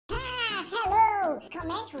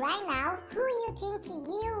Comment right now who you think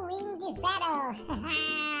you win this battle.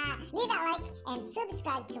 Leave a like and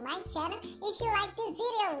subscribe to my channel if you like this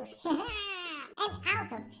video. And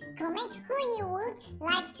also, comment who you would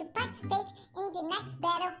like to participate in the next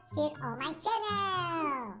battle here on my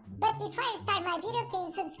channel. But before I start my video, can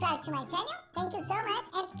you subscribe to my channel? Thank you so much.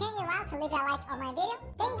 And can you also leave a like on my video?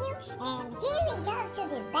 Thank you. And here we go to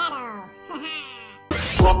this battle.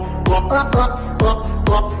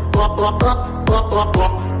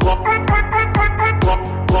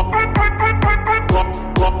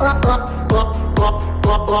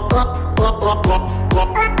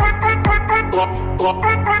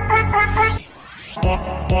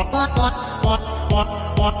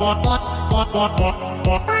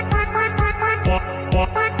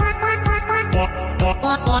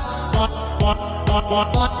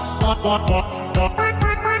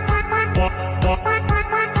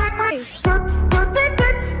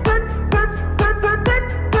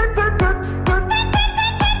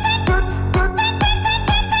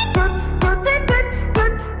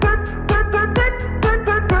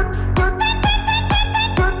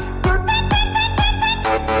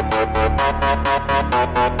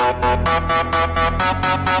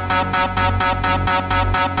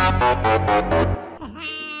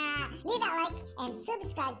 Leave a like and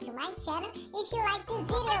subscribe to my channel if you like this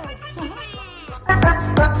video.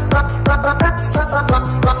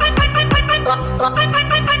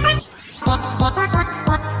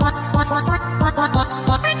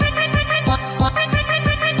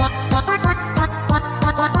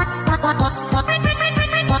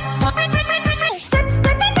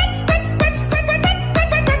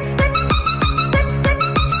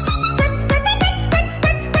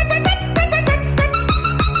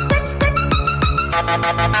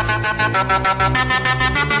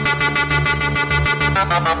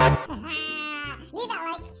 Leave a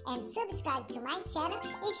like and subscribe to my channel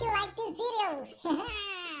if you like this video.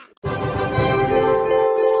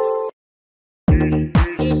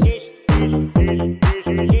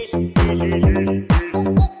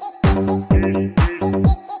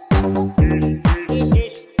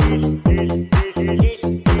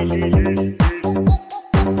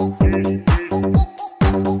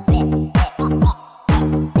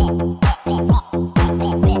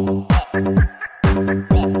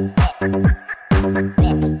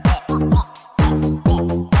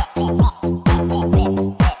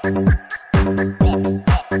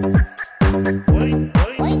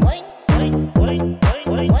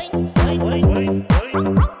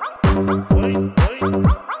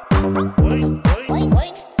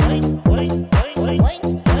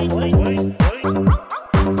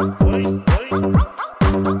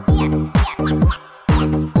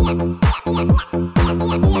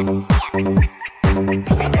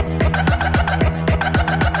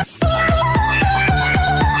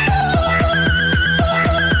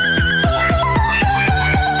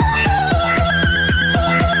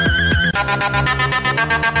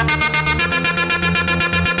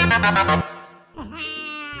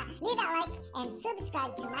 Leave a like and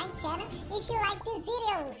subscribe to my channel if you like this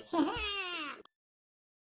video.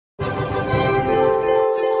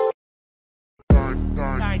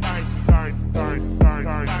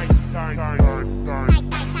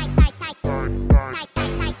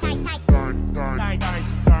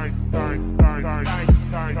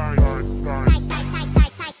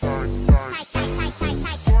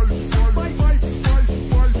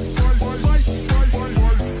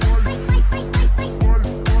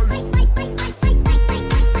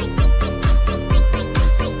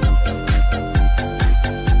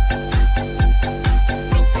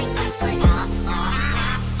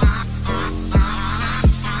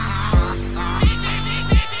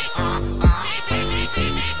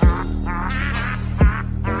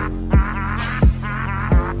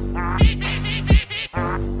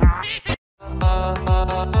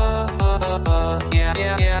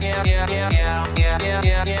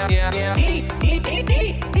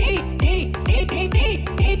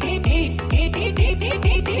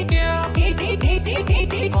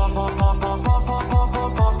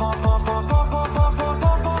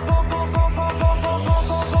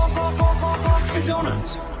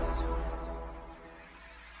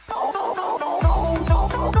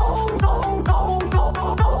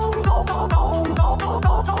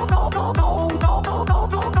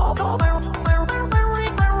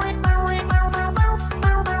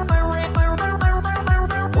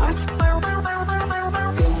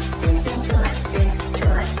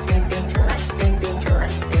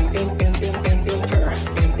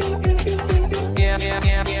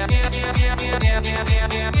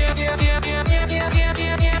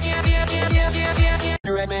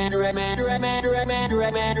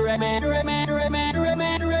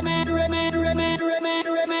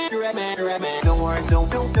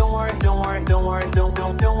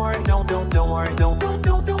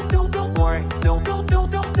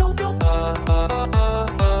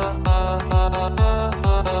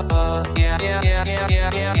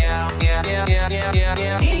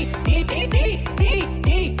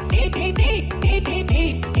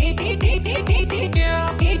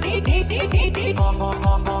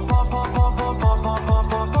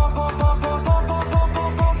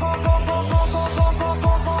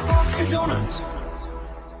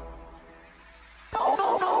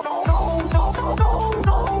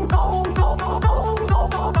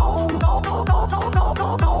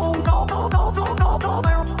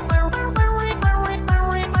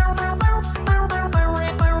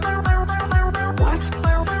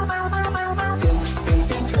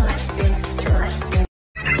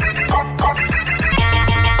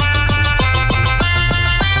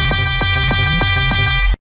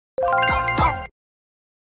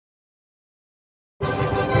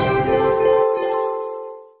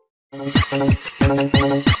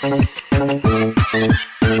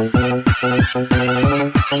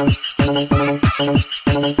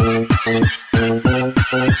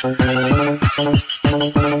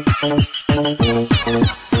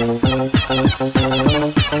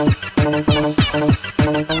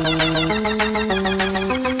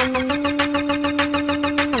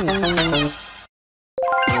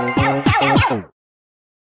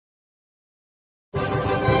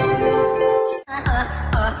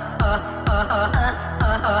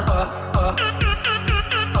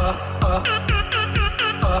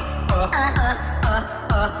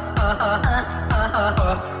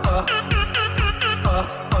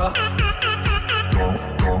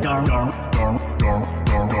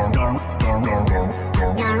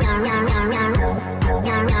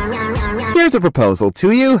 Here's a proposal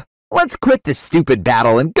to you. Let's quit this stupid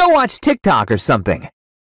battle and go watch TikTok or something.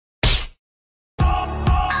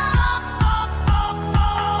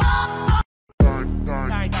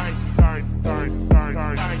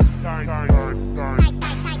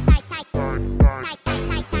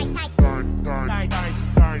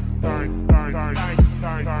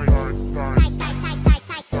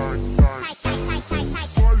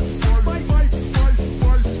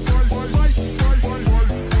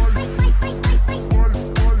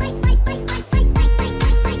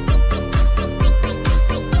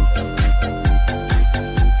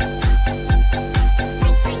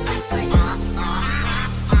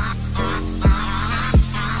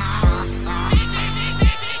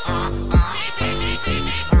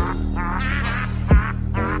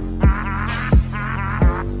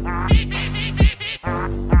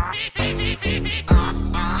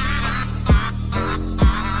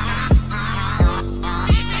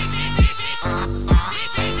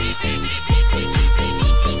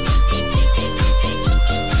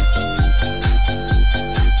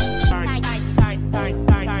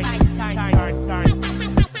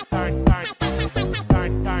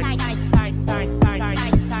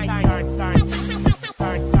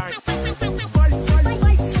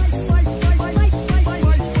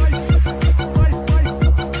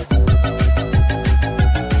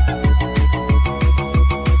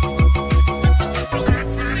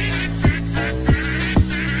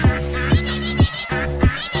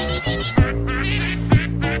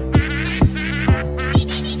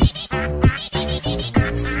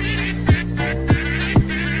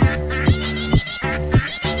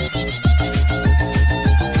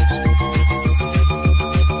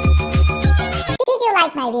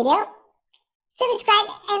 My video, subscribe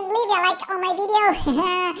and leave a like on my video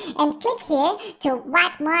and click here to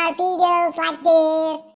watch more videos like this.